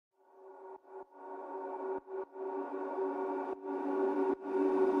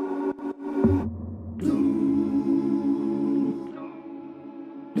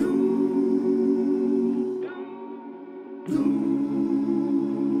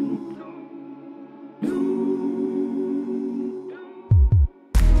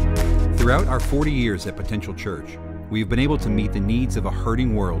Throughout our 40 years at Potential Church, we have been able to meet the needs of a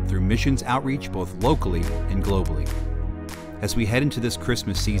hurting world through missions outreach both locally and globally. As we head into this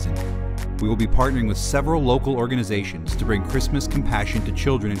Christmas season, we will be partnering with several local organizations to bring Christmas compassion to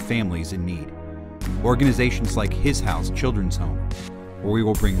children and families in need. Organizations like His House Children's Home, where we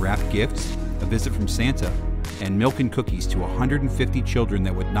will bring wrapped gifts, a visit from Santa, and milk and cookies to 150 children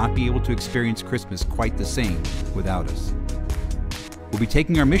that would not be able to experience Christmas quite the same without us. We'll be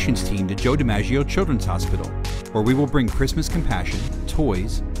taking our missions team to Joe DiMaggio Children's Hospital, where we will bring Christmas compassion,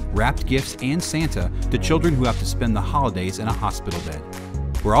 toys, wrapped gifts, and Santa to children who have to spend the holidays in a hospital bed.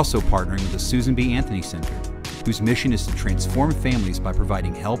 We're also partnering with the Susan B. Anthony Center, whose mission is to transform families by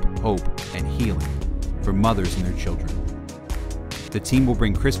providing help, hope, and healing for mothers and their children. The team will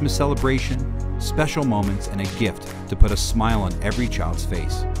bring Christmas celebration, special moments, and a gift to put a smile on every child's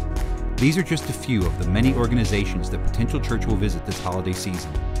face. These are just a few of the many organizations that Potential Church will visit this holiday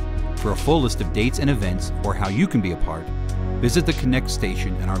season. For a full list of dates and events, or how you can be a part, visit the Connect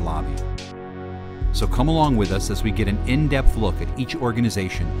station in our lobby. So come along with us as we get an in-depth look at each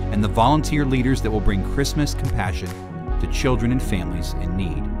organization and the volunteer leaders that will bring Christmas compassion to children and families in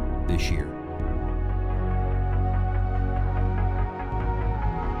need this year.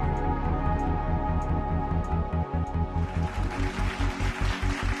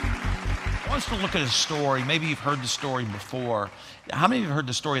 I want us to look at a story. Maybe you've heard the story before. How many of you have heard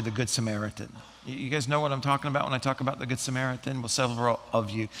the story of the Good Samaritan? You guys know what I'm talking about when I talk about the Good Samaritan? Well, several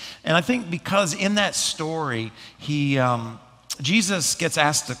of you. And I think because in that story, Jesus gets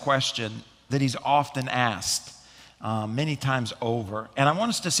asked a question that he's often asked many times over. And I want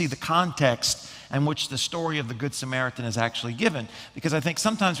us to see the context in which the story of the Good Samaritan is actually given, because I think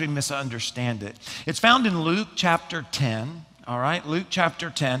sometimes we misunderstand it. It's found in Luke chapter 10. All right, Luke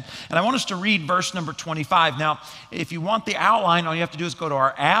chapter 10. And I want us to read verse number 25. Now, if you want the outline, all you have to do is go to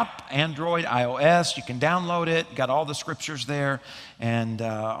our app, Android, iOS. You can download it. Got all the scriptures there and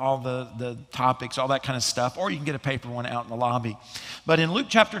all the topics, all that kind of stuff. Or you can get a paper one out in the lobby. But in Luke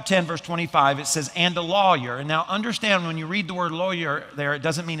chapter 10, verse 25, it says, and a lawyer. And now understand, when you read the word lawyer there, it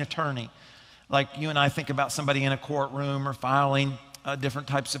doesn't mean attorney. Like you and I think about somebody in a courtroom or filing different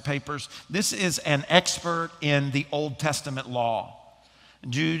types of papers. This is an expert in the Old Testament law.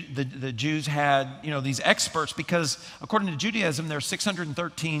 The Jews had, these experts because according to Judaism, there are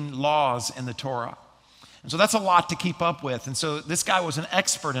 613 laws in the Torah. And so that's a lot to keep up with. And so this guy was an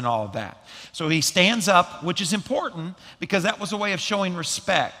expert in all of that. So he stands up, which is important because that was a way of showing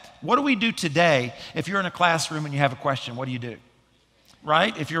respect. What do we do today if you're in a classroom and you have a question? What do?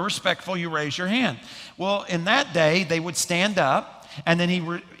 Right? If you're respectful, you raise your hand. Well, in that day, they would stand up. And then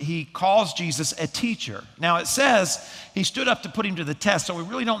he calls Jesus a teacher. Now it says he stood up to put him to the test, so we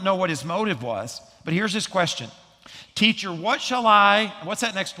really don't know what his motive was. But here's his question. Teacher, what shall I, what's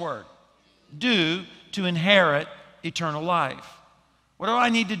that next word? Do to inherit eternal life? What do I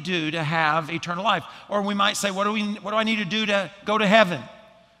need to do to have eternal life? Or we might say, what do I need to do to go to heaven?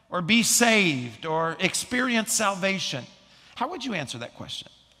 Or be saved? Or experience salvation? How would you answer that question?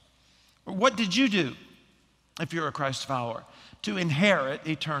 What did you do if you're a Christ follower to inherit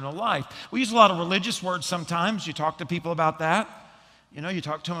eternal life? We use a lot of religious words sometimes. You talk to people about that. You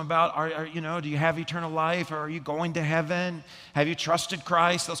talk to them about, do you have eternal life? Or are you going to heaven? Have you trusted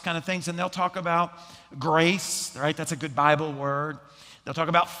Christ? Those kind of things. And they'll talk about grace, right? That's a good Bible word. They'll talk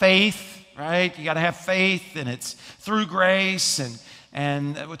about faith, right? You got to have faith, and it's through grace.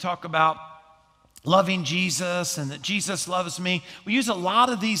 And we'll talk about loving Jesus and that Jesus loves me. We use a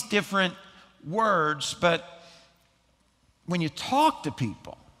lot of these different words, but when you talk to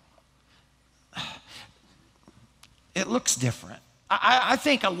people, it looks different. I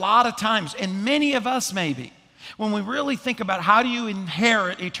think a lot of times, and many of us maybe, when we really think about how do you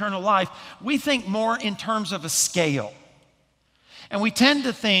inherit eternal life, we think more in terms of a scale. And we tend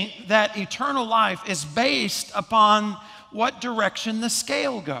to think that eternal life is based upon what direction the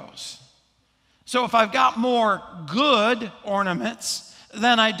scale goes. So if I've got more good ornaments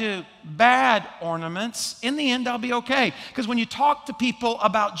than I do bad ornaments, in the end, I'll be okay. Because when you talk to people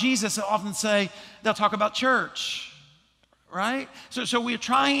about Jesus, they'll talk about church, right? So we're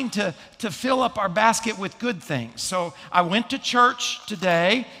trying to fill up our basket with good things. So I went to church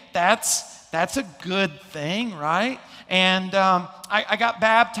today. That's a good thing, right? And I got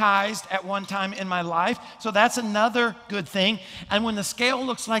baptized at one time in my life. So that's another good thing. And when the scale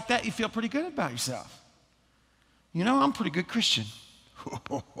looks like that, you feel pretty good about yourself. I'm a pretty good Christian.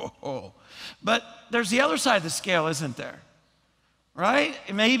 But there's the other side of the scale, isn't there? Right?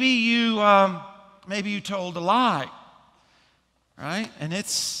 Maybe you told a lie, right? And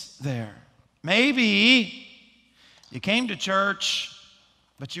it's there. Maybe you came to church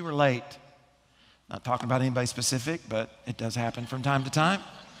but you were late. Not talking about anybody specific, but it does happen from time to time,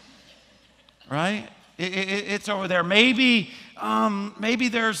 right? It's over there. Maybe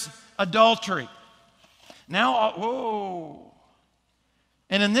there's adultery. Now, whoa.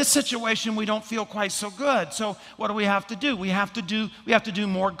 And in this situation, we don't feel quite so good. So what do? We have to do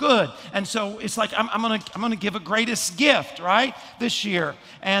more good. And so it's like I'm gonna give a greatest gift, right, this year.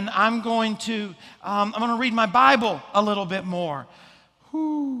 And I'm gonna read my Bible a little bit more.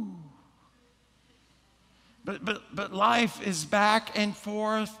 Whew. But life is back and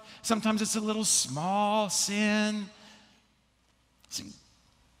forth. Sometimes it's a little small sin. See,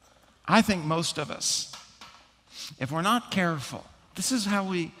 I think most of us, if we're not careful, this is how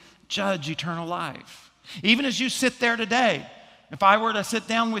we judge eternal life. Even as you sit there today, if I were to sit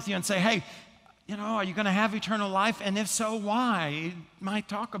down with you and say, hey, are you going to have eternal life? And if so, why? You might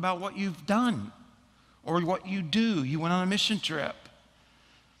talk about what you've done or what you do. You went on a mission trip.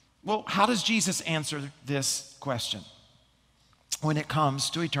 Well, how does Jesus answer this question when it comes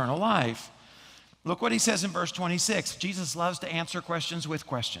to eternal life? Look what he says in verse 26. Jesus loves to answer questions with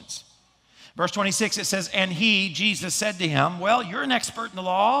questions. Verse 26, it says, and he, Jesus, said to him, well, you're an expert in the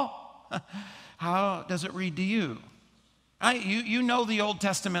law. How does it read to you? Right? You know the Old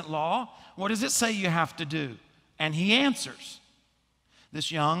Testament law. What does it say you have to do? And he answers.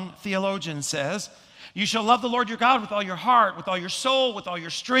 This young theologian says, you shall love the Lord your God with all your heart, with all your soul, with all your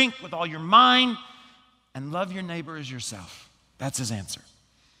strength, with all your mind, and love your neighbor as yourself. That's his answer.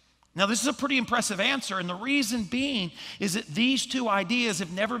 Now, this is a pretty impressive answer, and the reason being is that these two ideas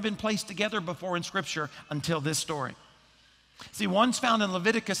have never been placed together before in Scripture until this story. See, one's found in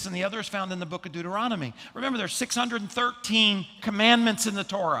Leviticus and the other is found in the book of Deuteronomy. Remember, there's 613 commandments in the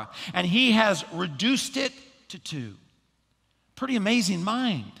Torah, and he has reduced it to 2. Pretty amazing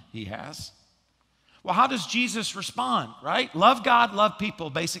mind he has. Well, how does Jesus respond, right? Love God, love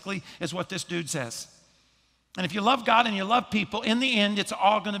people, basically, is what this dude says. And if you love God and you love people, in the end, it's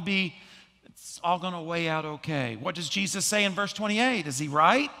all going to weigh out okay. What does Jesus say in verse 28? Is he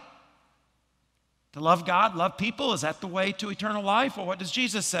right? To love God, love people, is that the way to eternal life? Well, what does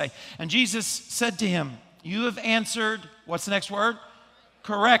Jesus say? And Jesus said to him, you have answered, what's the next word?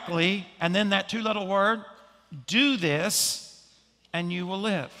 Correctly. And then that 2-letter word, do this and you will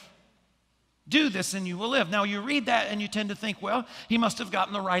live. Do this and you will live. Now, you read that and you tend to think, well, he must have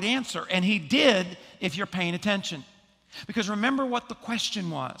gotten the right answer. And he did if you're paying attention. Because remember what the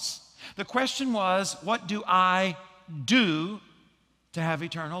question was. The question was, what do I do to have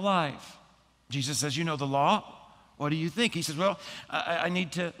eternal life? Jesus says, you know the law. What do you think? He says, well, I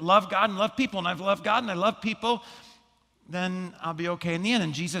need to love God and love people. And I've loved God and I love people. Then I'll be okay in the end.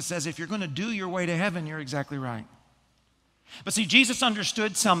 And Jesus says, if you're going to do your way to heaven, you're exactly right. But see, Jesus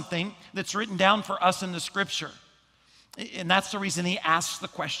understood something that's written down for us in the Scripture. And that's the reason he asks the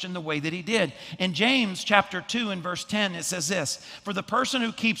question the way that he did. In James chapter 2 and verse 10, it says this, for the person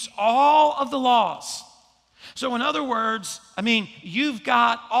who keeps all of the laws. So in other words, you've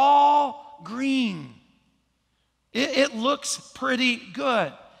got all green. It looks pretty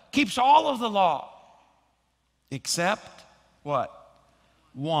good. Keeps all of the law. Except what?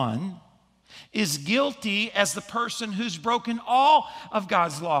 One is guilty as the person who's broken all of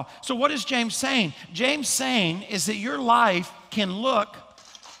God's law. So what is James saying? James saying is that your life can look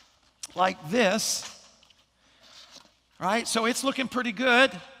like this, right? So it's looking pretty good.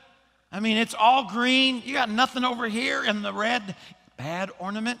 It's all green. You got nothing over here in the red, bad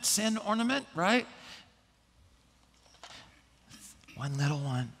ornament, sin ornament, right? One little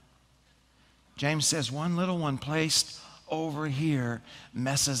one. James says one little one placed over here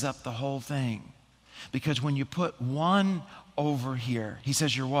messes up the whole thing. Because when you put one over here, he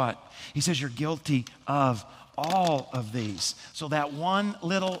says you're what? He says you're guilty of all of these. So that one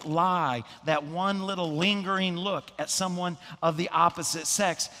little lie, that one little lingering look at someone of the opposite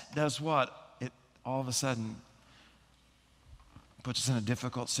sex does what? It all of a sudden puts us in a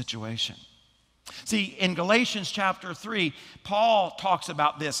difficult situation. See, in Galatians chapter 3, Paul talks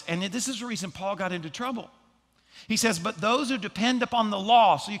about this, and this is the reason Paul got into trouble. He says, but those who depend upon the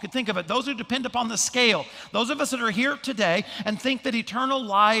law, so you could think of it, those who depend upon the scale, those of us that are here today and think that eternal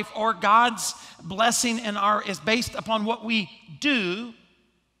life or God's blessing is based upon what we do,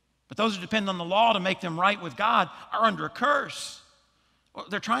 but those who depend on the law to make them right with God are under a curse. Well,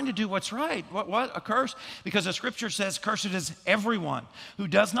 they're trying to do what's right. What? A curse? Because the Scripture says, cursed is everyone who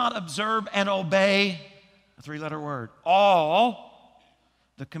does not observe and obey, a 3-letter word, all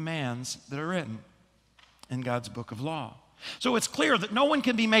the commands that are written in God's book of law. So it's clear that no one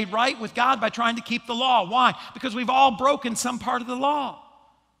can be made right with God by trying to keep the law. Why? Because we've all broken some part of the law.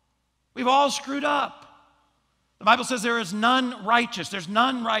 We've all screwed up. The Bible says there is none righteous. There's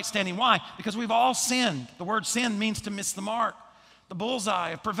none right standing. Why? Because we've all sinned. The word sin means to miss the mark, the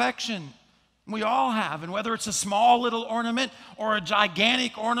bullseye of perfection. We all have. And whether it's a small little ornament or a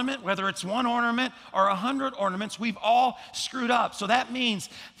gigantic ornament, whether it's one ornament or 100 ornaments, we've all screwed up. So that means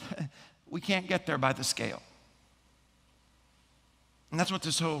we can't get there by the scale. And that's what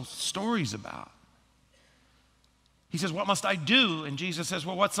this whole story's about. He says, what must I do? And Jesus says,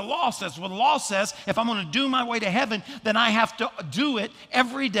 well, what's the law says? Well, the law says if I'm going to do my way to heaven, then I have to do it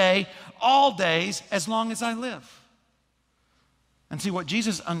every day, all days, as long as I live. And see, what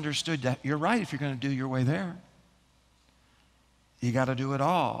Jesus understood, that you're right, if you're going to do your way there, you got to do it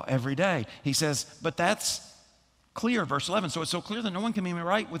all every day. He says, but that's clear, verse 11. So it's so clear that no one can be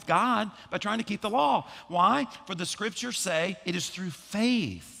right with God by trying to keep the law. Why? For the scriptures say it is through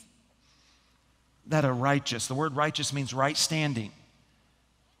faith that a righteous, the word righteous means right standing,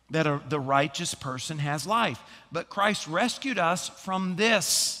 that the righteous person has life. But Christ rescued us from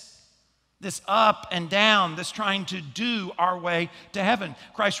this up and down, this trying to do our way to heaven.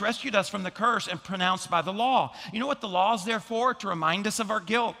 Christ rescued us from the curse and pronounced by the law. You know what the law is there for? To remind us of our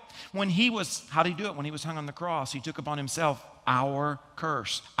guilt. When he was, how did he do it? When he was hung on the cross, he took upon himself our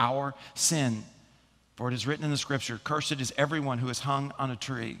curse, our sin. For it is written in the scripture, cursed is everyone who is hung on a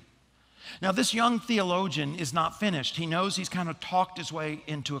tree. Now, this young theologian is not finished. He knows he's kind of talked his way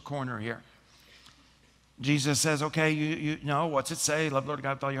into a corner here. Jesus says, okay, you know, what's it say? Love the Lord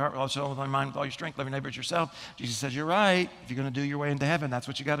God with all your heart, with all your soul, with all your mind, with all your strength. Love your neighbor as yourself. Jesus says, you're right. If you're going to do your way into heaven, that's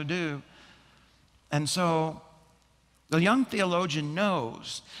what you got to do. And so the young theologian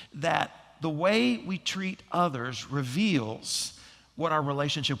knows that the way we treat others reveals what our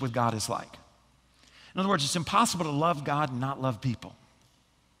relationship with God is like. In other words, it's impossible to love God and not love people.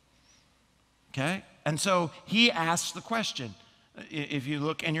 Okay? And so he asks the question, if you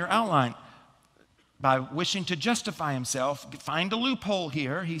look in your outline, by wishing to justify himself, find a loophole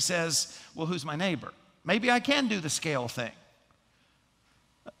here, he says, well, who's my neighbor? Maybe I can do the scale thing,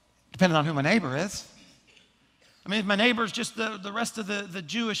 depending on who my neighbor is. I mean, if my neighbor's just the rest of the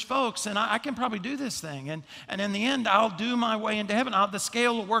Jewish folks, and I can probably do this thing. And in the end, I'll do my way into heaven. The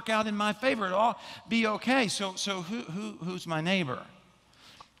scale will work out in my favor. It'll all be okay. So who's my neighbor?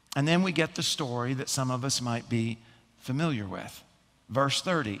 And then we get the story that some of us might be familiar with. Verse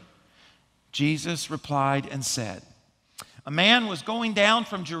 30, Jesus replied and said, a man was going down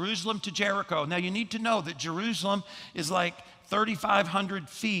from Jerusalem to Jericho. Now you need to know that Jerusalem is like 3,500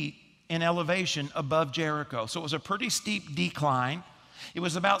 feet in elevation above Jericho. So it was a pretty steep decline. It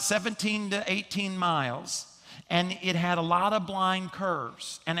was about 17 to 18 miles. And it had a lot of blind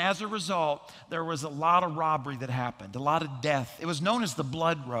curves. And as a result, there was a lot of robbery that happened, a lot of death. It was known as the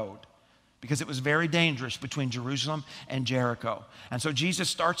Blood Road because it was very dangerous between Jerusalem and Jericho. And so Jesus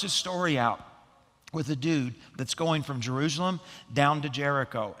starts his story out with a dude that's going from Jerusalem down to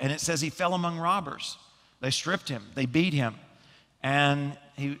Jericho. And it says he fell among robbers. They stripped him. They beat him. And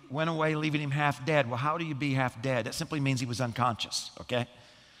he went away, leaving him half dead. Well, how do you be half dead? It simply means he was unconscious, okay?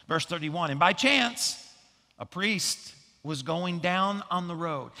 Verse 31, and by chance, a priest was going down on the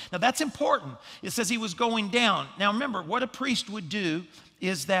road. Now that's important. It says he was going down. Now remember, what a priest would do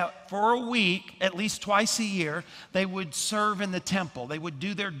is that for a week, at least twice a year, they would serve in the temple. They would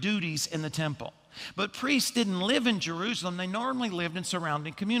do their duties in the temple. But priests didn't live in Jerusalem. They normally lived in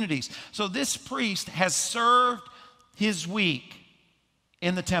surrounding communities. So this priest has served his week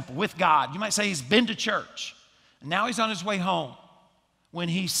in the temple with God. You might say he's been to church. And now he's on his way home when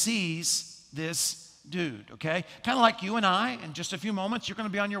he sees this dude, okay? Kind of like you and I, in just a few moments, you're going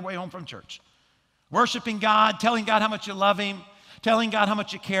to be on your way home from church. Worshiping God, telling God how much you love him, telling God how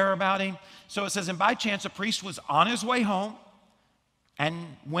much you care about him. So it says, and by chance, a priest was on his way home, and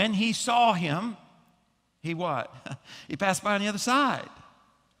when he saw him, he what? He passed by on the other side.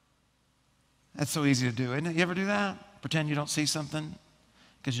 That's so easy to do, isn't it? You ever do that? Pretend you don't see something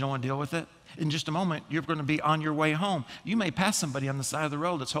because you don't want to deal with it? In just a moment, you're going to be on your way home. You may pass somebody on the side of the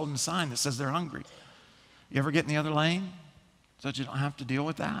road that's holding a sign that says they're hungry. You ever get in the other lane so that you don't have to deal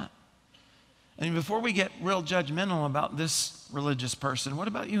with that? And before we get real judgmental about this religious person, what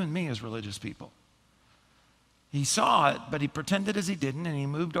about you and me as religious people? He saw it, but he pretended as he didn't, and he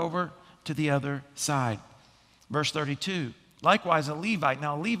moved over to the other side. Verse 32, likewise a Levite.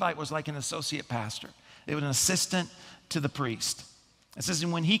 Now a Levite was like an associate pastor. It was an assistant to the priest. It says,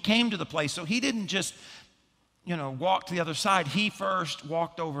 and when he came to the place, so he didn't just walk to the other side. He first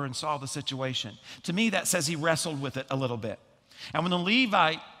walked over and saw the situation. To me, that says he wrestled with it a little bit. And when the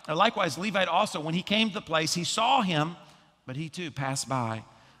Levite, likewise Levite also, when he came to the place, he saw him, but he too passed by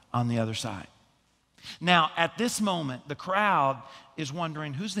on the other side. Now, at this moment, the crowd is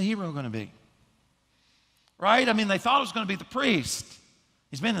wondering, who's the hero going to be? right? I mean, they thought it was going to be the priest.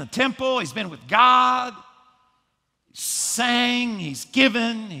 He's been in the temple. He's been with God. He's sang. He's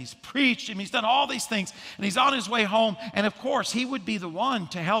given. He's preached. I mean, he's done all these things. And he's on his way home. And, of course, he would be the one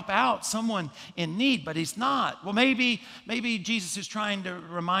to help out someone in need, but he's not. Well, maybe Jesus is trying to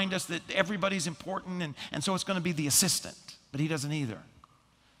remind us that everybody's important, and so it's going to be the assistant. But he doesn't either.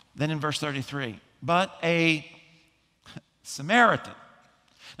 Then in verse 33, but a Samaritan.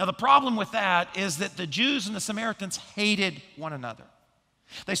 Now, the problem with that is that the Jews and the Samaritans hated one another.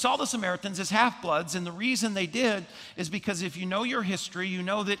 They saw the Samaritans as half-bloods, and the reason they did is because if you know your history, you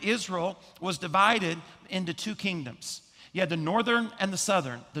know that Israel was divided into two kingdoms. You had the northern and the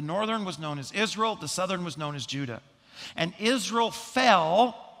southern. The northern was known as Israel, the southern was known as Judah. And Israel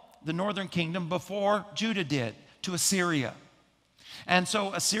fell, the northern kingdom, before Judah did, to Assyria. And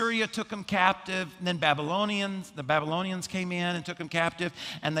so Assyria took them captive, and then the Babylonians came in and took them captive,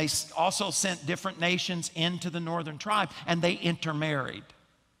 and they also sent different nations into the northern tribe, and they intermarried.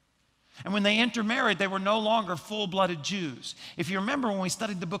 And when they intermarried, they were no longer full-blooded Jews. If you remember when we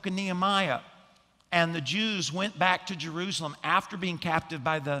studied the book of Nehemiah, and the Jews went back to Jerusalem after being captive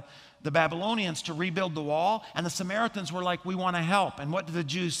by the Babylonians to rebuild the wall, and the Samaritans were like, we want to help. And what did the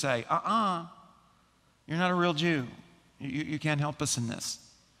Jews say? You're not a real Jew. You can't help us in this.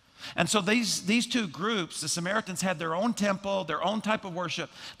 And so these two groups, the Samaritans had their own temple, their own type of worship.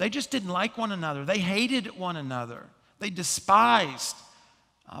 They just didn't like one another. They hated one another. They despised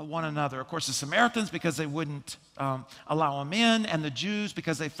one another. Of course, the Samaritans because they wouldn't allow them in, and the Jews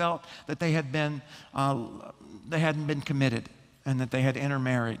because they felt that they hadn't been committed and that they had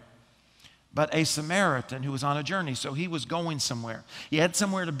intermarried. But a Samaritan who was on a journey, so he was going somewhere. He had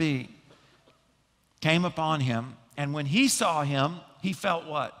somewhere to be, came upon him. And when he saw him, he felt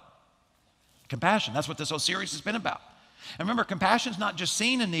what? Compassion. That's what this whole series has been about. And remember, compassion's not just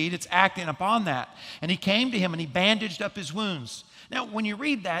seeing a need, it's acting upon that. And he came to him and he bandaged up his wounds. Now, when you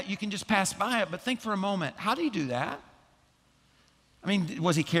read that, you can just pass by it, but think for a moment, how did he do that? I mean,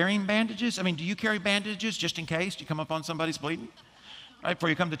 was he carrying bandages? I mean, do you carry bandages just in case you come up on somebody's bleeding? Right, before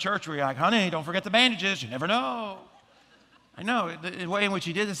you come to church where you're like, honey, don't forget the bandages, you never know. I know, the way in which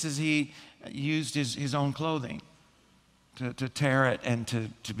he did this is he used his own clothing to tear it and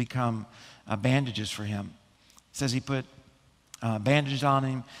to become bandages for him. It says he put bandages on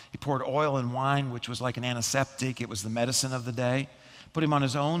him. He poured oil and wine, which was like an antiseptic. It was the medicine of the day. Put him on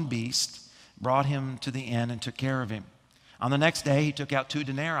his own beast, brought him to the inn, and took care of him. On the next day, he took out 2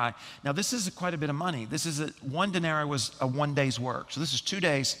 denarii. Now, this is quite a bit of money. One denarii was a 1 day's work. So this is 2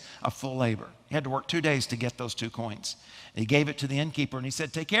 days of full labor. He had to work 2 days to get those 2 coins. And he gave it to the innkeeper, and he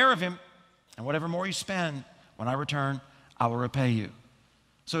said, take care of him, and whatever more you spend, when I return, I will repay you.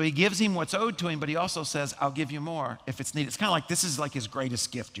 So he gives him what's owed to him, but he also says, I'll give you more if it's needed. It's kind of like this is like his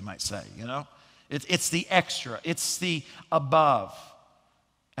greatest gift, you might say, you know? It's the extra. It's the above.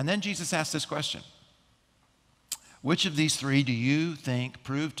 And then Jesus asked this question. Which of these 3 do you think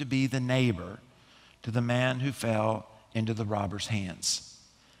proved to be the neighbor to the man who fell into the robber's hands?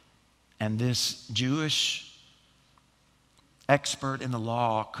 And this Jewish expert in the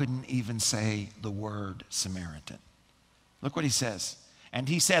law couldn't even say the word Samaritan. Look what he says. And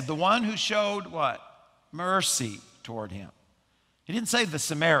he said, the one who showed what? Mercy toward him. He didn't say the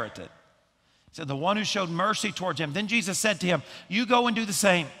Samaritan. He said the one who showed mercy towards him. Then Jesus said to him, you go and do the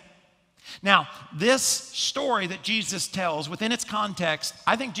same. Now, this story that Jesus tells, within its context,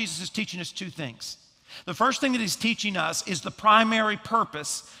 I think Jesus is teaching us 2 things. The first thing that he's teaching us is the primary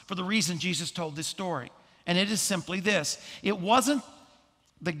purpose for the reason Jesus told this story. And it is simply this. It wasn't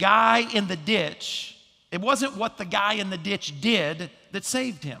the guy in the ditch. It wasn't what the guy in the ditch did that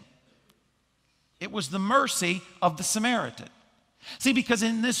saved him. It was the mercy of the Samaritan. See, because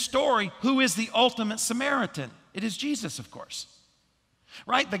in this story, who is the ultimate Samaritan? It is Jesus, of course.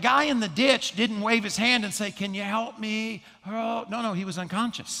 Right? The guy in the ditch didn't wave his hand and say, can you help me? Oh, no, he was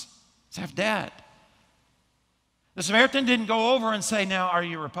unconscious. He's half dead. The Samaritan didn't go over and say, now, are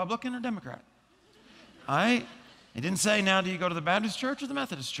you Republican or Democrat? He didn't say, now, do you go to the Baptist church or the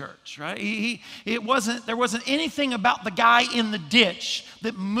Methodist church, right? There wasn't anything about the guy in the ditch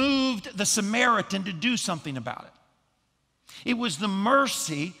that moved the Samaritan to do something about it. It was the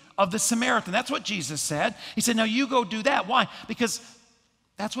mercy of the Samaritan. That's what Jesus said. He said, now you go do that. Why? Because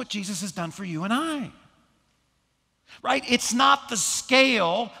that's what Jesus has done for you and I. Right? It's not the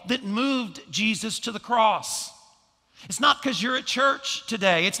scale that moved Jesus to the cross. It's not because you're at church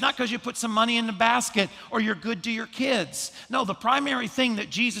today. It's not because you put some money in the basket or you're good to your kids. No, the primary thing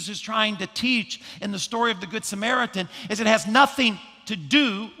that Jesus is trying to teach in the story of the Good Samaritan is it has nothing to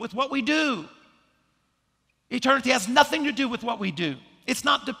do with what we do. Eternity has nothing to do with what we do. It's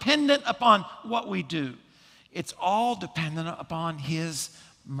not dependent upon what we do. It's all dependent upon his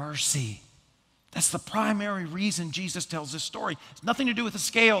mercy. That's the primary reason Jesus tells this story. It's nothing to do with the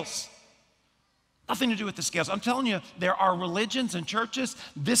scales. Nothing to do with the scales. I'm telling you, there are religions and churches.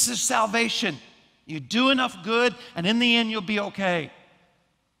 This is salvation. You do enough good, and in the end, you'll be okay.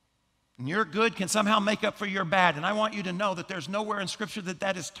 And your good can somehow make up for your bad. And I want you to know that there's nowhere in Scripture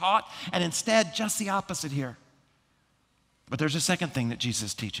that is taught, and instead, just the opposite here. But there's a second thing that Jesus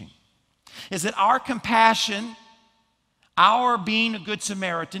is teaching, is that our compassion, our being a good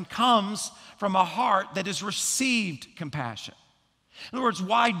Samaritan, comes from a heart that has received compassion. In other words,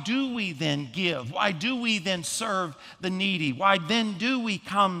 why do we then give? Why do we then serve the needy? Why then do we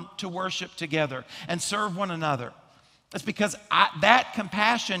come to worship together and serve one another? It's because that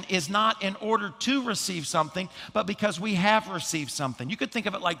compassion is not in order to receive something, but because we have received something. You could think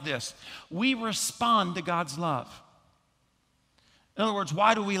of it like this. We respond to God's love. In other words,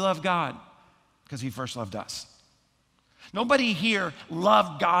 why do we love God? Because he first loved us. Nobody here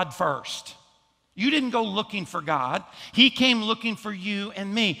loved God first. You didn't go looking for God. He came looking for you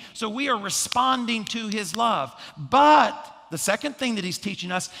and me. So we are responding to his love. But the second thing that he's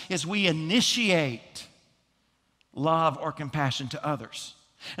teaching us is we initiate love or compassion to others.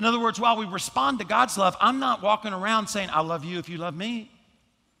 In other words, while we respond to God's love, I'm not walking around saying, I love you if you love me.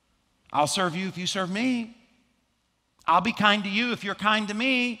 I'll serve you if you serve me. I'll be kind to you if you're kind to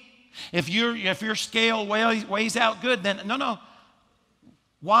me. If your scale weighs out good, then no.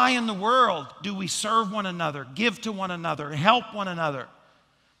 Why in the world do we serve one another, give to one another, help one another?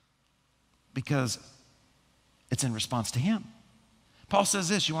 Because it's in response to him. Paul says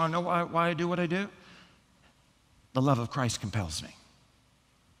this, you want to know why I do what I do? The love of Christ compels me.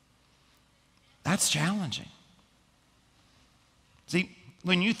 That's challenging. See,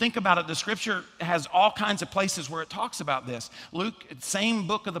 when you think about it, the scripture has all kinds of places where it talks about this. Luke, same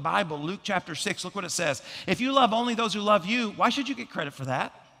book of the Bible, Luke chapter 6, look what it says. If you love only those who love you, why should you get credit for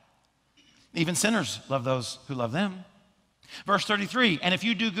that? Even sinners love those who love them. Verse 33, and if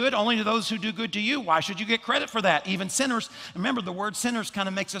you do good only to those who do good to you, why should you get credit for that? Even sinners. Remember, the word sinners kind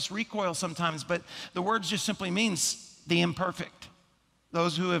of makes us recoil sometimes, but the word just simply means the imperfect,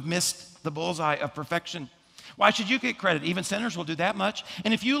 those who have missed the bullseye of perfection. Why should you get credit? Even sinners will do that much.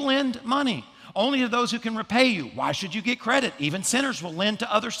 And if you lend money only to those who can repay you, why should you get credit? Even sinners will lend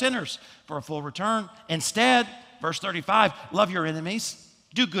to other sinners for a full return. Instead, verse 35, love your enemies,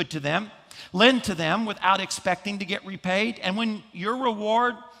 do good to them, lend to them without expecting to get repaid. And when your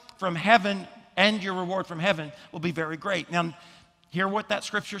reward from heaven will be very great. Now, hear what that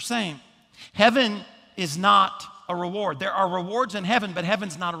scripture's saying. Heaven is not a reward. There are rewards in heaven, but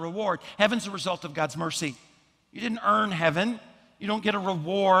heaven's not a reward. Heaven's a result of God's mercy. You didn't earn heaven. You don't get a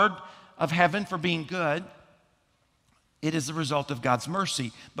reward of heaven for being good. It is the result of God's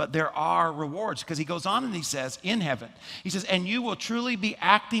mercy. But there are rewards, because he goes on and he says, in heaven, he says, and you will truly be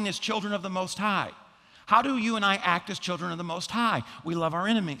acting as children of the Most High. How do you and I act as children of the Most High? We love our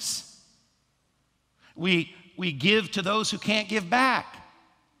enemies. We give to those who can't give back.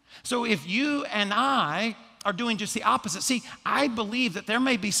 So if you and I are doing just the opposite. See, I believe that there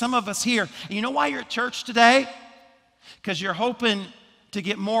may be some of us here. And you know why you're at church today? Because you're hoping to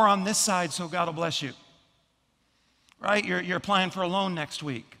get more on this side so God will bless you. Right? You're applying for a loan next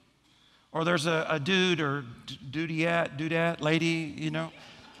week. Or there's a dude or dudette, lady, you know.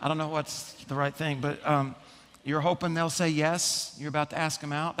 I don't know what's the right thing, but you're hoping they'll say yes. You're about to ask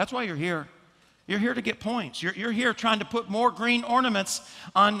them out. That's why you're here. You're here to get points. You're here trying to put more green ornaments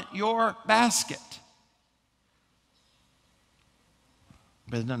on your basket.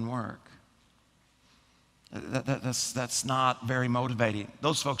 But it doesn't work. That's not very motivating.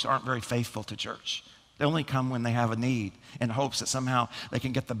 Those folks aren't very faithful to church. They only come when they have a need in hopes that somehow they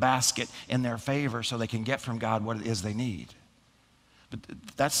can get the basket in their favor so they can get from God what it is they need. But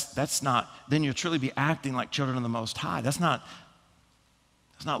that's not, then you'll truly be acting like children of the Most High. That's not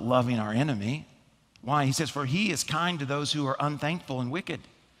loving our enemy. Why? He says, for he is kind to those who are unthankful and wicked.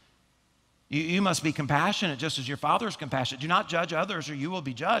 You must be compassionate just as your Father is compassionate. Do not judge others or you will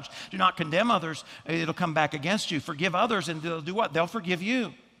be judged. Do not condemn others. It'll come back against you. Forgive others and they'll do what? They'll forgive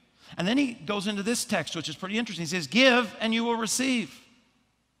you. And then he goes into this text, which is pretty interesting. He says, give and you will receive.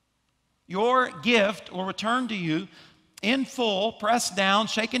 Your gift will return to you in full, pressed down,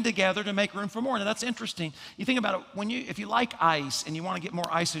 shaken together to make room for more. Now that's interesting. You think about it, if you like ice and you want to get more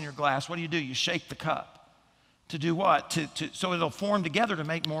ice in your glass, what do? You shake the cup. To do what? So it'll form together to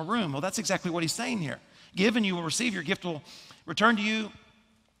make more room. Well, that's exactly what he's saying here. Give and you will receive. Your gift will return to you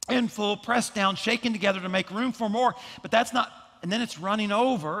in full, pressed down, shaken together to make room for more. But that's not, and then it's running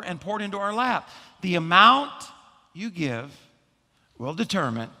over and poured into our lap. The amount you give will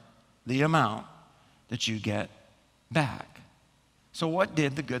determine the amount that you get back. So what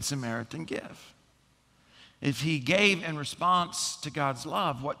did the Good Samaritan give? If he gave in response to God's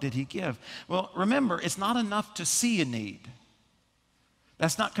love, what did he give? Well, remember, it's not enough to see a need.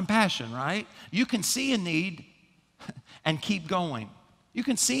 That's not compassion, right? You can see a need and keep going. You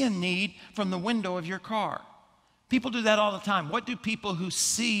can see a need from the window of your car. People do that all the time. What do people who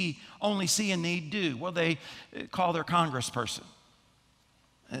only see a need do? Well, they call their congressperson.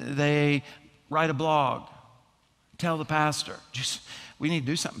 They write a blog, tell the pastor, we need to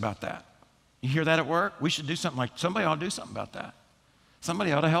do something about that. You hear that at work? We should do something like, somebody ought to do something about that.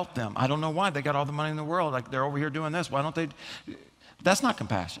 Somebody ought to help them. I don't know why. They got all the money in the world. Like, they're over here doing this. Why don't they? That's not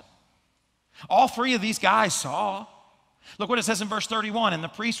compassion. All three of these guys saw. Look what it says in verse 31. And the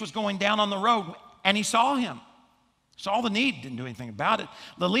priest was going down on the road, and he saw him. Saw the need, didn't do anything about it.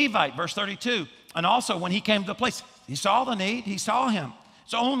 The Levite, verse 32. And also when he came to the place, he saw the need, he saw him.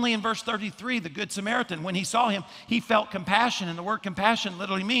 So only in verse 33, the Good Samaritan, when he saw him, he felt compassion. And the word compassion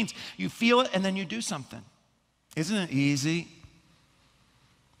literally means you feel it and then you do something. Isn't it easy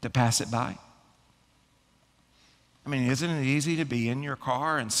to pass it by? I mean, isn't it easy to be in your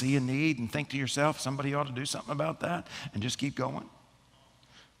car and see a need and think to yourself, somebody ought to do something about that, and just keep going?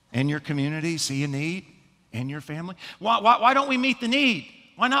 In your community, see a need. In your family. Why don't we meet the need?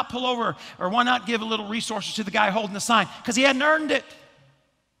 Why not pull over, or why not give a little resources to the guy holding the sign? Because he hadn't earned it.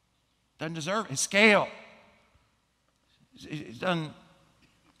 Doesn't deserve it. His scale. He's done,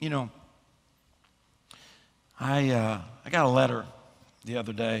 I got a letter the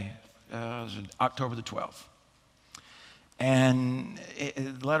other day. It was October the 12th. And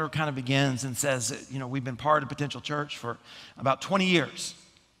the letter kind of begins and says, we've been part of Potential Church for about 20 years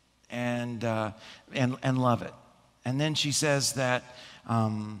and love it. And then she says that her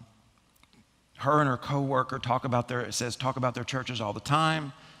and her coworker talk about their churches all the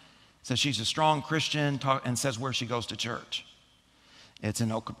time. Says she's a strong Christian, and says where she goes to church. It's in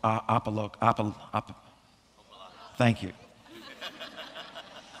Thank you.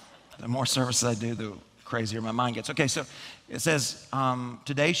 The more services I do, the crazier my mind gets. Okay, so it says,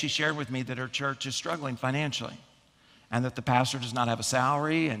 today she shared with me that her church is struggling financially and that the pastor does not have a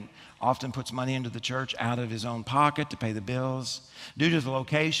salary and often puts money into the church out of his own pocket to pay the bills. Due to the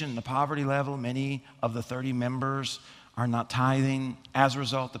location and the poverty level, many of the 30 members are not tithing. As a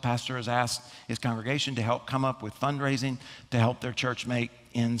result, the pastor has asked his congregation to help come up with fundraising to help their church make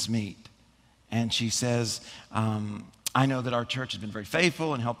ends meet. And she says, I know that our church has been very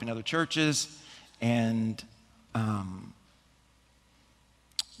faithful in helping other churches. And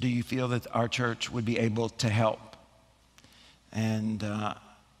do you feel that our church would be able to help? And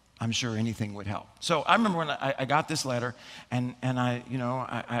I'm sure anything would help. So I remember when I got this letter, and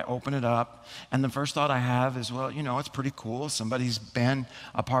I open it up, and the first thought I have is, well, it's pretty cool. Somebody's been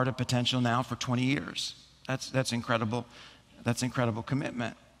a part of Potential now for 20 years. That's incredible. That's incredible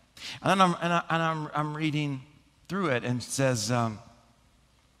commitment. And then I'm reading through it, and it says,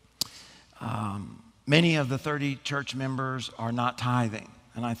 many of the 30 church members are not tithing.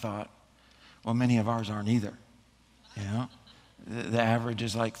 And I thought, well, many of ours aren't either. The average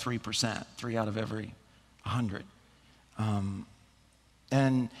is like 3%, 3 out of every 100.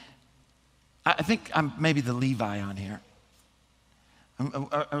 And I think I'm maybe the Levi on here.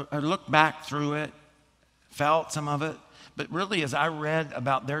 I looked back through it, felt some of it, but really as I read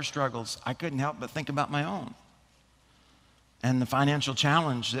about their struggles, I couldn't help but think about my own. And the financial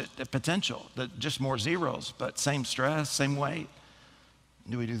challenge, the potential, that just more zeros, but same stress, same weight.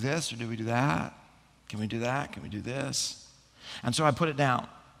 Do we do this or do we do that? Can we do that? Can we do this? And so I put it down.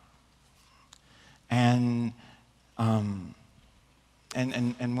 And went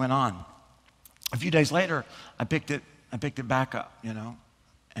on. A few days later, I picked it back up,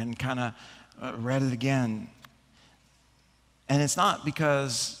 and kind of read it again. And it's not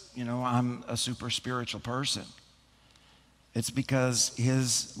because, I'm a super spiritual person. It's because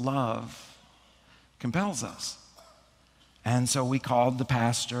his love compels us. And so we called the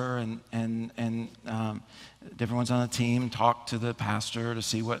pastor and different ones on the team, talked to the pastor to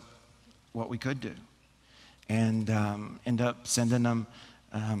see what we could do. And end up sending them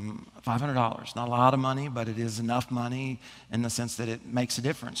 $500. Not a lot of money, but it is enough money in the sense that it makes a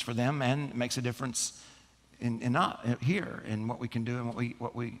difference for them, and it makes a difference in here in what we can do and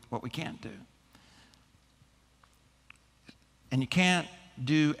what we can't do. And you can't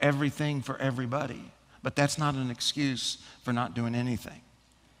do everything for everybody, but that's not an excuse for not doing anything.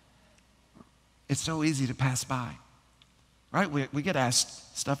 It's so easy to pass by, right? We get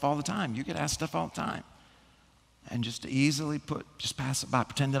asked stuff all the time. You get asked stuff all the time. And just to easily just pass it by,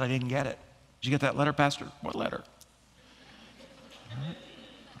 pretend that I didn't get it. Did you get that letter, Pastor? What letter?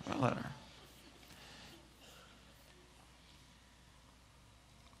 What letter?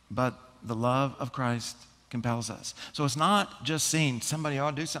 but the love of Christ compels us. So it's not just seeing somebody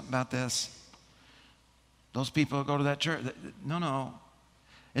ought to do something about this. Those people who go to that church, no.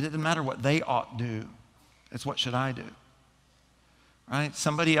 It doesn't matter what they ought to do. It's what should I do, right?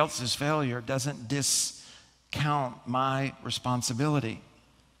 Somebody else's failure doesn't discount my responsibility.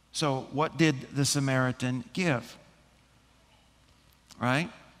 So what did the Samaritan give, right?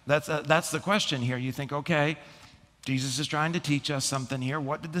 That's the question here. You think, okay, Jesus is trying to teach us something here.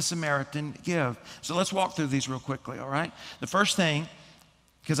 What did the Samaritan give? So let's walk through these real quickly, all right? The first thing,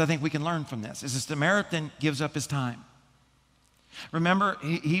 because I think we can learn from this, is the Samaritan gives up his time. Remember,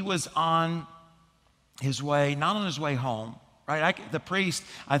 he was on his way, not on his way home, right? The priest,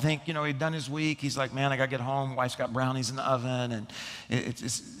 I think, he'd done his week. He's like, man, I got to get home. Wife's got brownies in the oven.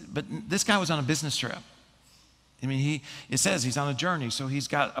 But this guy was on a business trip. I mean, it says he's on a journey, so he's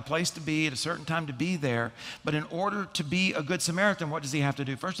got a place to be at a certain time to be there. But in order to be a good Samaritan, what does he have to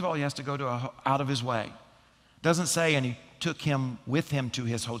do? First of all, he has to go out of his way. It doesn't say, and he took him with him to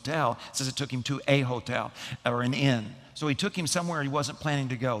his hotel. It says it took him to a hotel or an inn. So he took him somewhere he wasn't planning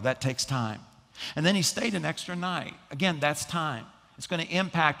to go. That takes time. And then he stayed an extra night. Again, that's time. It's going to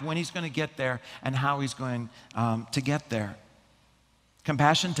impact when he's going to get there and how he's going to get there.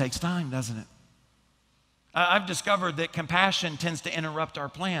 Compassion takes time, doesn't it? I've discovered that compassion tends to interrupt our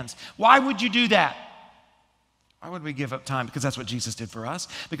plans. Why would you do that? Why would we give up time? Because that's what Jesus did for us.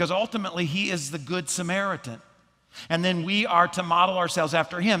 Because ultimately, he is the good Samaritan. And then we are to model ourselves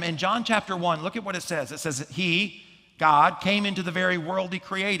after him. In John chapter 1, look at what it says. It says that he, God, came into the very world he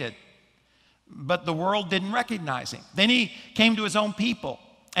created. But the world didn't recognize him. Then he came to his own people.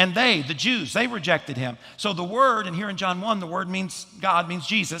 And they, the Jews, they rejected him. So the Word, and here in John 1, the Word means God, means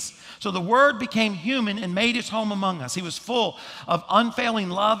Jesus. So the Word became human and made his home among us. He was full of unfailing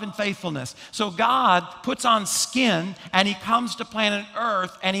love and faithfulness. So God puts on skin and he comes to planet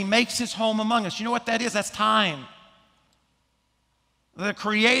Earth and he makes his home among us. You know what that is? That's time. The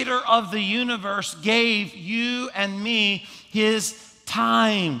creator of the universe gave you and me his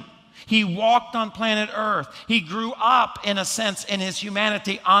time. He walked on planet Earth. He grew up, in a sense, in his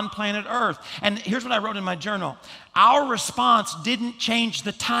humanity on planet Earth. And here's what I wrote in my journal. Our response didn't change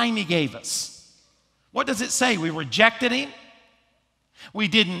the time he gave us. What does it say? We rejected him. We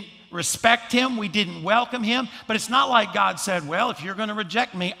didn't respect him. We didn't welcome him. But it's not like God said, well, if you're going to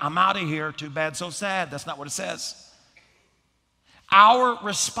reject me, I'm out of here. Too bad, so sad. That's not what it says. Our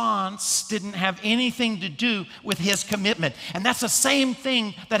response didn't have anything to do with his commitment. And that's the same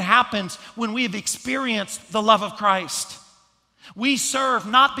thing that happens when we have experienced the love of Christ. We serve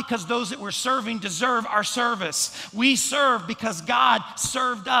not because those that we're serving deserve our service. We serve because God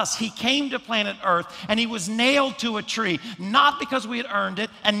served us. He came to planet Earth and he was nailed to a tree, not because we had earned it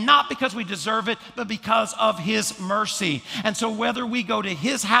and not because we deserve it, but because of his mercy. And so whether we go to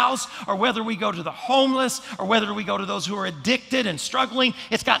his house or whether we go to the homeless or whether we go to those who are addicted and struggling,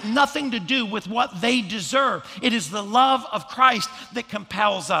 it's got nothing to do with what they deserve. It is the love of Christ that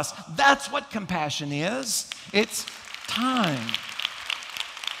compels us. That's what compassion is. It's time.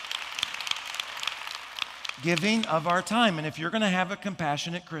 Giving of our time. And if you're going to have a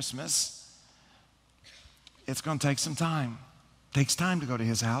compassionate Christmas, it's going to take some time. It takes time to go to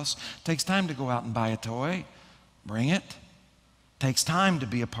his house. It takes time to go out and buy a toy. Bring it. It takes time to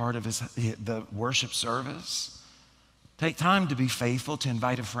be a part of the worship service. It takes time to be faithful, to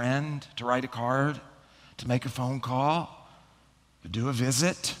invite a friend, to write a card, to make a phone call, to do a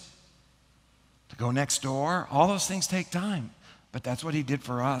visit, to go next door. All those things take time. But that's what he did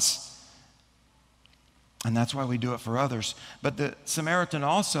for us. And that's why we do it for others. But the Samaritan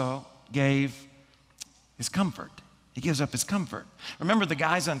also gave his comfort. He gives up his comfort. Remember, the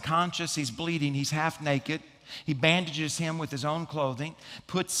guy's unconscious. He's bleeding. He's half naked. He bandages him with his own clothing,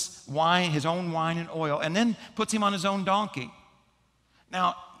 puts his own wine and oil, and then puts him on his own donkey.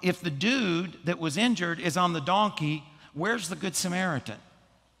 Now, if the dude that was injured is on the donkey, where's the Good Samaritan?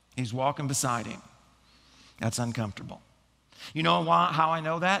 He's walking beside him. That's uncomfortable. You know how I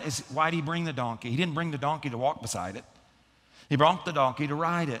know that? Is why did he bring the donkey? He didn't bring the donkey to walk beside it. He brought the donkey to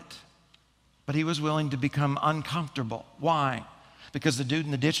ride it. But he was willing to become uncomfortable. Why? Because the dude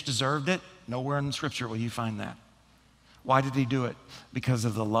in the ditch deserved it? Nowhere in the scripture will you find that. Why did he do it? Because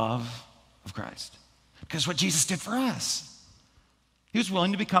of the love of Christ. Because what Jesus did for us. He was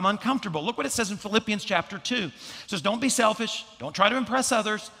willing to become uncomfortable. Look what it says in Philippians chapter 2. It says, don't be selfish. Don't try to impress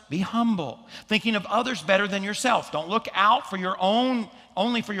others. Be humble, thinking of others better than yourself. Don't look out for your own,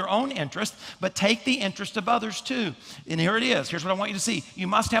 only for your own interest, but take the interest of others too. And here it is. Here's what I want you to see. You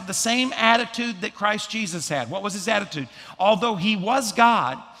must have the same attitude that Christ Jesus had. What was his attitude? Although he was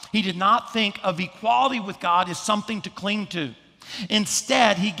God, he did not think of equality with God as something to cling to.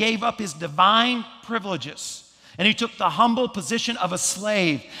 Instead, he gave up his divine privileges, and he took the humble position of a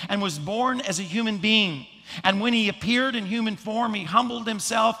slave and was born as a human being. And when he appeared in human form, he humbled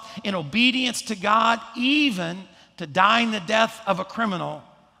himself in obedience to God, even to dying the death of a criminal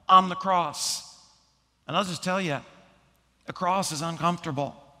on the cross. And I'll just tell you, the cross is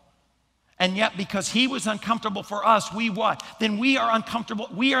uncomfortable. And yet, because he was uncomfortable for us, we what? Then we are uncomfortable.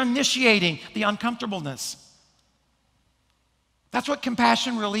 We are initiating the uncomfortableness. That's what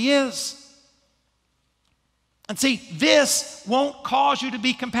compassion really is. And see, this won't cause you to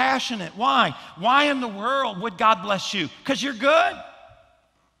be compassionate. Why? Why in the world would God bless you? Because you're good.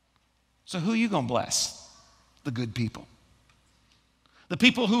 So who are you going to bless? The good people. The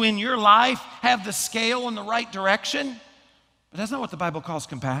people who in your life have the scale in the right direction. But that's not what the Bible calls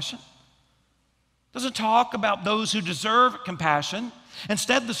compassion. It doesn't talk about those who deserve compassion.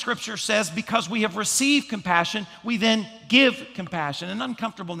 Instead, the scripture says, because we have received compassion, we then give compassion. And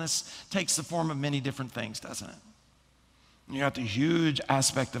uncomfortableness takes the form of many different things, doesn't it? You got the huge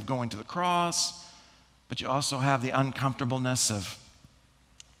aspect of going to the cross, but you also have the uncomfortableness of,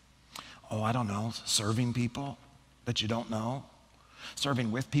 serving people that you don't know,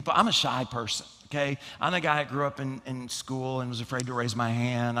 serving with people. I'm a shy person, okay? I'm a guy that grew up in school and was afraid to raise my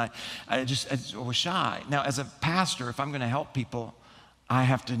hand. I was shy. Now, as a pastor, if I'm going to help people, I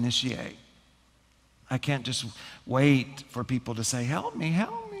have to initiate. I can't just wait for people to say, help me,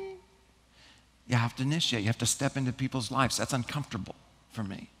 help me. You have to initiate. You have to step into people's lives. That's uncomfortable for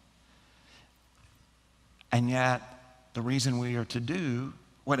me. And yet, the reason we are to do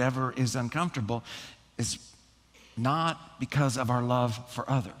whatever is uncomfortable is not because of our love for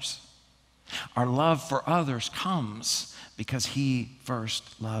others. Our love for others comes because he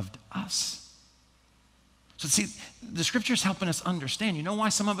first loved us. So see, the scripture's helping us understand. You know why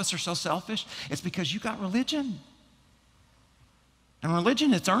some of us are so selfish? It's because you got religion. And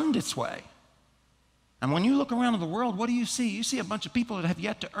religion, it's earned its way. And when you look around in the world, what do you see? You see a bunch of people that have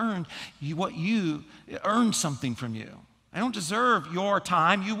yet to earn what you earned something from you. They don't deserve your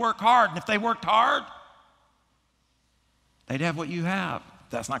time. You work hard. And if they worked hard, they'd have what you have.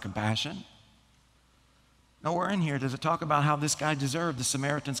 That's not compassion. Nowhere in here does it talk about how this guy deserved the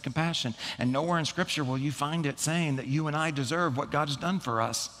Samaritan's compassion. And nowhere in Scripture will you find it saying that you and I deserve what God has done for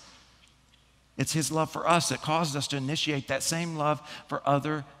us. It's his love for us that caused us to initiate that same love for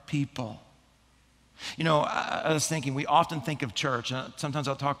other people. You know, I was thinking, we often think of church, and sometimes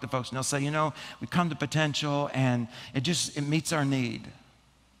I'll talk to folks and they'll say, we come to potential and it meets our need.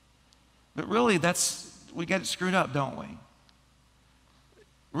 But really, we get it screwed up, don't we?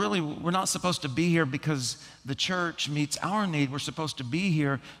 Really, we're not supposed to be here because the church meets our need. We're supposed to be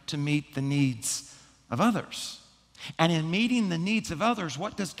here to meet the needs of others. And in meeting the needs of others,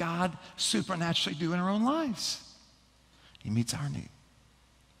 what does God supernaturally do in our own lives? He meets our need.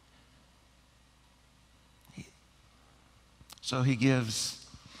 So he gives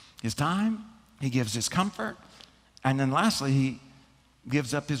his time, he gives his comfort, and then lastly, he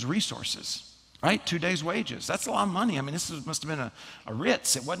gives up his resources, right? 2 days' wages. That's a lot of money. I mean, must have been a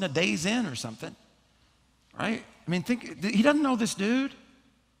Ritz. It wasn't a Days Inn or something, right? I mean, he doesn't know this dude.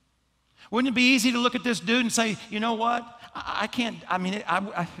 Wouldn't it be easy to look at this dude and say, you know what? I can't,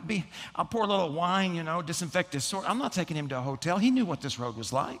 I'll pour a little wine, disinfect his sore. I'm not taking him to a hotel. He knew what this road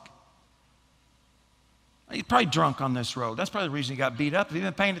was like. He's probably drunk on this road. That's probably the reason he got beat up. If he'd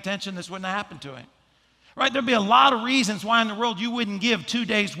been paying attention, this wouldn't have happened to him. Right? There'd be a lot of reasons why in the world you wouldn't give 2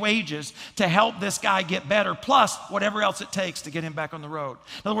 days' wages to help this guy get better, plus whatever else it takes to get him back on the road.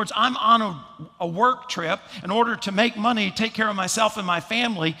 In other words, I'm on a work trip in order to make money, take care of myself and my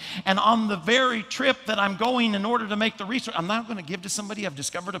family, and on the very trip that I'm going in order to make the resource, I'm not going to give to somebody I've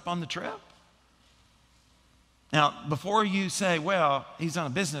discovered upon the trip. Now, before you say, well, he's on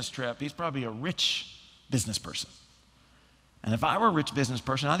a business trip, he's probably a rich business person. And if I were a rich business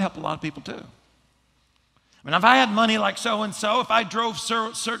person, I'd help a lot of people too. I mean, if I had money like so-and-so, if I drove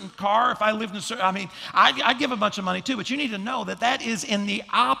a certain car, if I lived in a certain, I'd give a bunch of money too, but you need to know that that is in the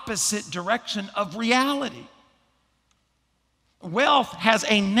opposite direction of reality. Wealth has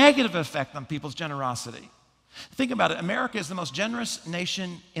a negative effect on people's generosity. Think about it. America is the most generous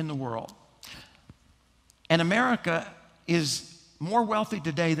nation in the world. And America is more wealthy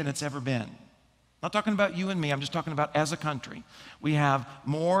today than it's ever been. I'm not talking about you and me. I'm just talking about as a country. We have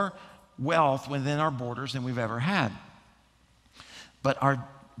more wealth within our borders than we've ever had. But our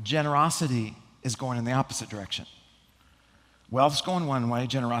generosity is going in the opposite direction. Wealth's going one way,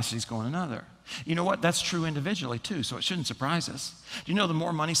 generosity's going another. You know what? That's true individually too, so it shouldn't surprise us. Do you know the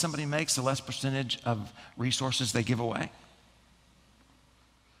more money somebody makes, the less percentage of resources they give away?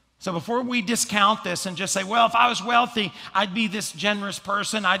 So before we discount this and just say, well, if I was wealthy, I'd be this generous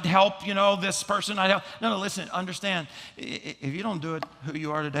person. I'd help, this person. I'd help. No, listen, understand. If you don't do it who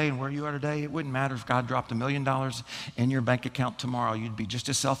you are today and where you are today, it wouldn't matter if God dropped $1 million in your bank account tomorrow. You'd be just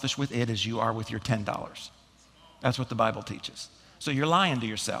as selfish with it as you are with your $10. That's what the Bible teaches. So you're lying to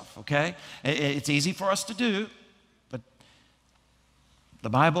yourself, okay? It's easy for us to do, but the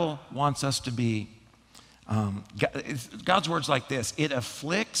Bible wants us to be God's word's like this: it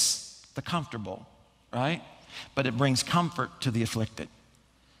afflicts the comfortable, right? But it brings comfort to the afflicted.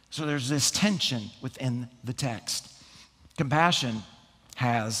 So there's this tension within the text. Compassion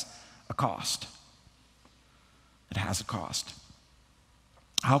has a cost. It has a cost.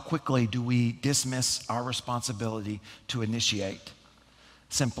 How quickly do we dismiss our responsibility to initiate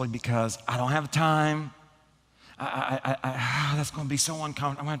simply because I don't have time? That's going to be so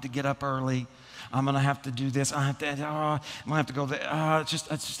uncomfortable. I'm going to have to get up early. I'm going to have to do this. I'm going to have to go there. It's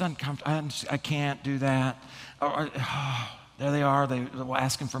just uncomfortable. I can't do that. There they are. They're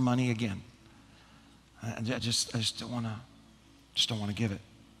asking for money again. I just don't want to give it.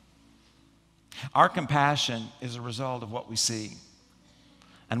 Our compassion is a result of what we see.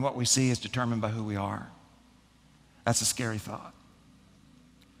 And what we see is determined by who we are. That's a scary thought.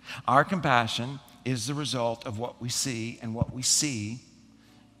 Our compassion is the result of what we see, and what we see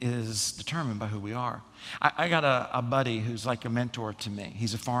is determined by who we are. I got a buddy who's like a mentor to me.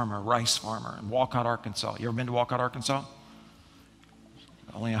 He's a farmer, a rice farmer in Walcott, Arkansas. You ever been to Walcott, Arkansas?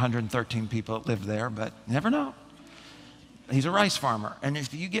 Only 113 people that live there, but you never know. He's a rice farmer. And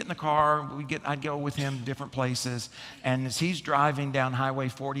if you get in the car, I'd go with him to different places. And as he's driving down Highway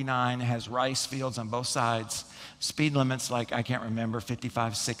 49, has rice fields on both sides. Speed limit's like, I can't remember,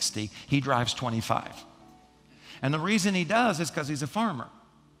 55, 60. He drives 25. And the reason he does is because he's a farmer.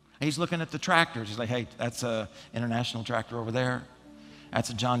 He's looking at the tractors. He's like, hey, that's an International tractor over there. That's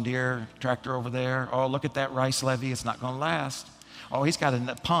a John Deere tractor over there. Oh, look at that rice levee. It's not going to last. Oh, he's got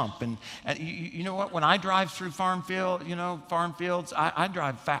a pump. And you know what? When I drive through farm fields, I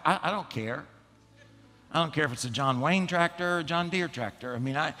drive fast. I don't care. I don't care if it's a John Wayne tractor or a John Deere tractor. I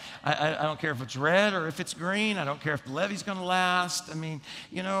mean, I don't care if it's red or if it's green. I don't care if the levee's going to last. I mean,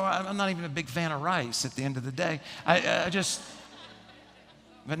 I'm not even a big fan of rice at the end of the day. But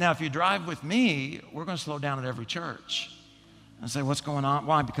now if you drive with me, we're going to slow down at every church and say, what's going on?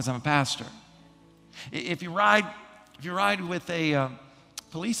 Why? Because I'm a pastor. If you ride with a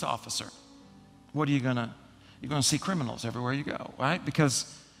police officer, what are you going to? You're going to see criminals everywhere you go, right?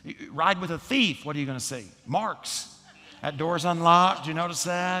 Because you ride with a thief, what are you going to see? Marks. That door's unlocked. Do you notice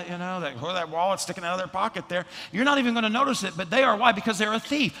that? That wallet's sticking out of their pocket there. You're not even going to notice it, but they are. Why? Because they're a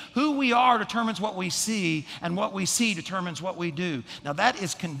thief. Who we are determines what we see, and what we see determines what we do. Now that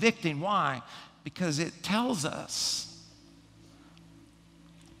is convicting. Why? Because it tells us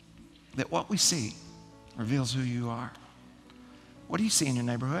that what we see reveals who you are. What do you see in your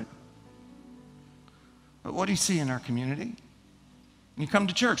neighborhood? What do you see in our community? When you come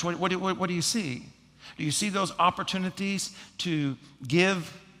to church, what do you see? Do you see those opportunities to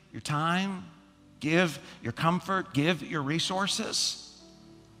give your time, give your comfort, give your resources?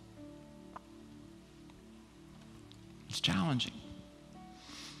 It's challenging.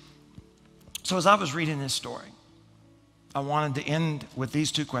 So as I was reading this story, I wanted to end with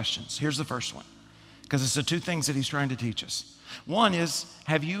these two questions. Here's the first one, because it's the two things that he's trying to teach us. One is,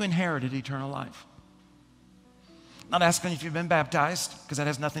 have you inherited eternal life? I'm not asking if you've been baptized, because that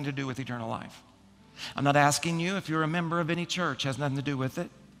has nothing to do with eternal life. I'm not asking you if you're a member of any church, has nothing to do with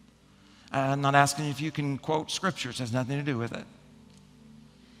it. I'm not asking if you can quote scriptures, has nothing to do with it.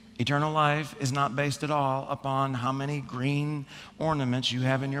 Eternal life is not based at all upon how many green ornaments you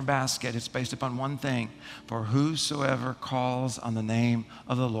have in your basket. It's based upon one thing: for whosoever calls on the name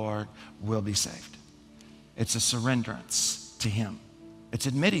of the Lord will be saved. It's a surrenderance to Him. It's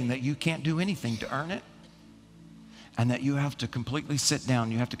admitting that you can't do anything to earn it, and that you have to completely sit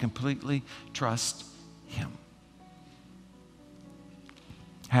down. You have to completely trust Him.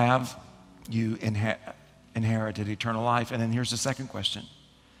 Have you inherited eternal life? And then here's the second question.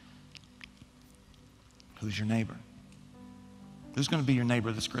 Who's your neighbor? Who's going to be your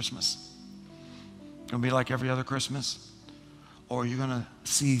neighbor this Christmas? Going to be like every other Christmas? Or are you going to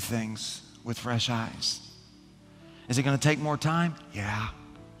see things with fresh eyes? Is it going to take more time? Yeah.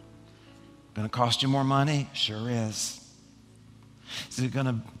 Going to cost you more money? Sure is. Is it going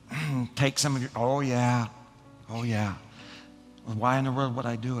to take some of your, oh yeah. Well, why in the world would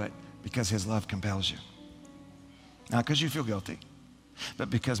I do it? Because His love compels you. Not because you feel guilty,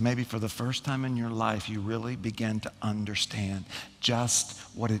 but because maybe for the first time in your life, you really begin to understand just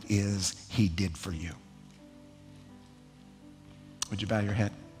what it is He did for you. Would you bow your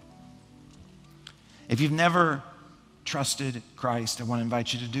head? If you've never trusted Christ, I want to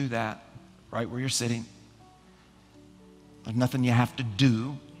invite you to do that right where you're sitting. There's nothing you have to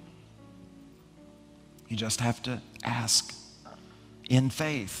do. You just have to ask in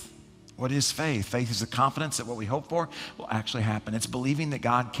faith. What is faith? Faith is the confidence that what we hope for will actually happen. It's believing that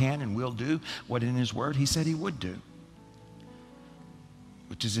God can and will do what in His Word He said He would do,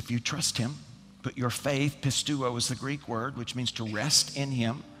 which is if you trust Him, put your faith, pisteuo is the Greek word, which means to rest in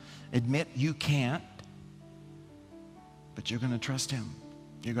Him. Admit you can't, but you're going to trust Him.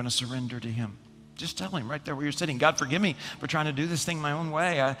 You're going to surrender to Him. Just tell Him right there where you're sitting, God, forgive me for trying to do this thing my own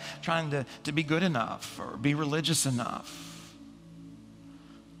way. Trying to be good enough or be religious enough.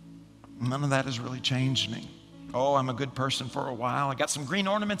 None of that has really changed me. Oh, I'm a good person for a while. I got some green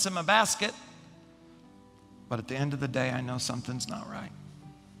ornaments in my basket. But at the end of the day, I know something's not right.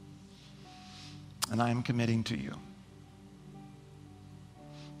 And I am committing to you.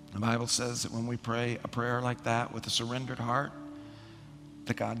 The Bible says that when we pray a prayer like that with a surrendered heart,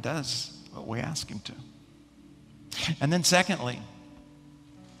 that God does what we ask Him to. And then secondly,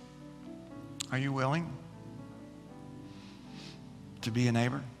 are you willing to be a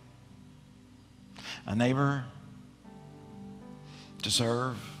neighbor? A neighbor to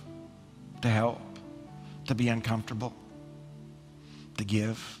serve, to help, to be uncomfortable, to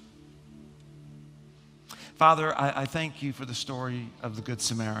give. Father, I thank You for the story of the Good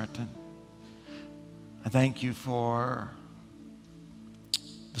Samaritan. I thank You for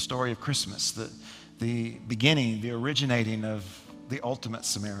the story of Christmas, the beginning, the originating of the ultimate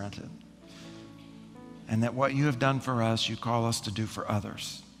Samaritan. And that what You have done for us, You call us to do for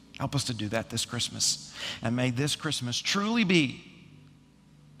others. Help us to do that this Christmas. And may this Christmas truly be,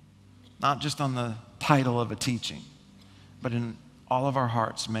 not just on the title of a teaching, but in all of our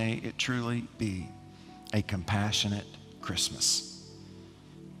hearts, may it truly be a compassionate Christmas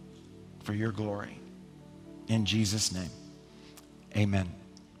for Your glory. In Jesus' name, amen.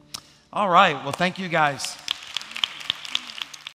 All right, well, thank you guys.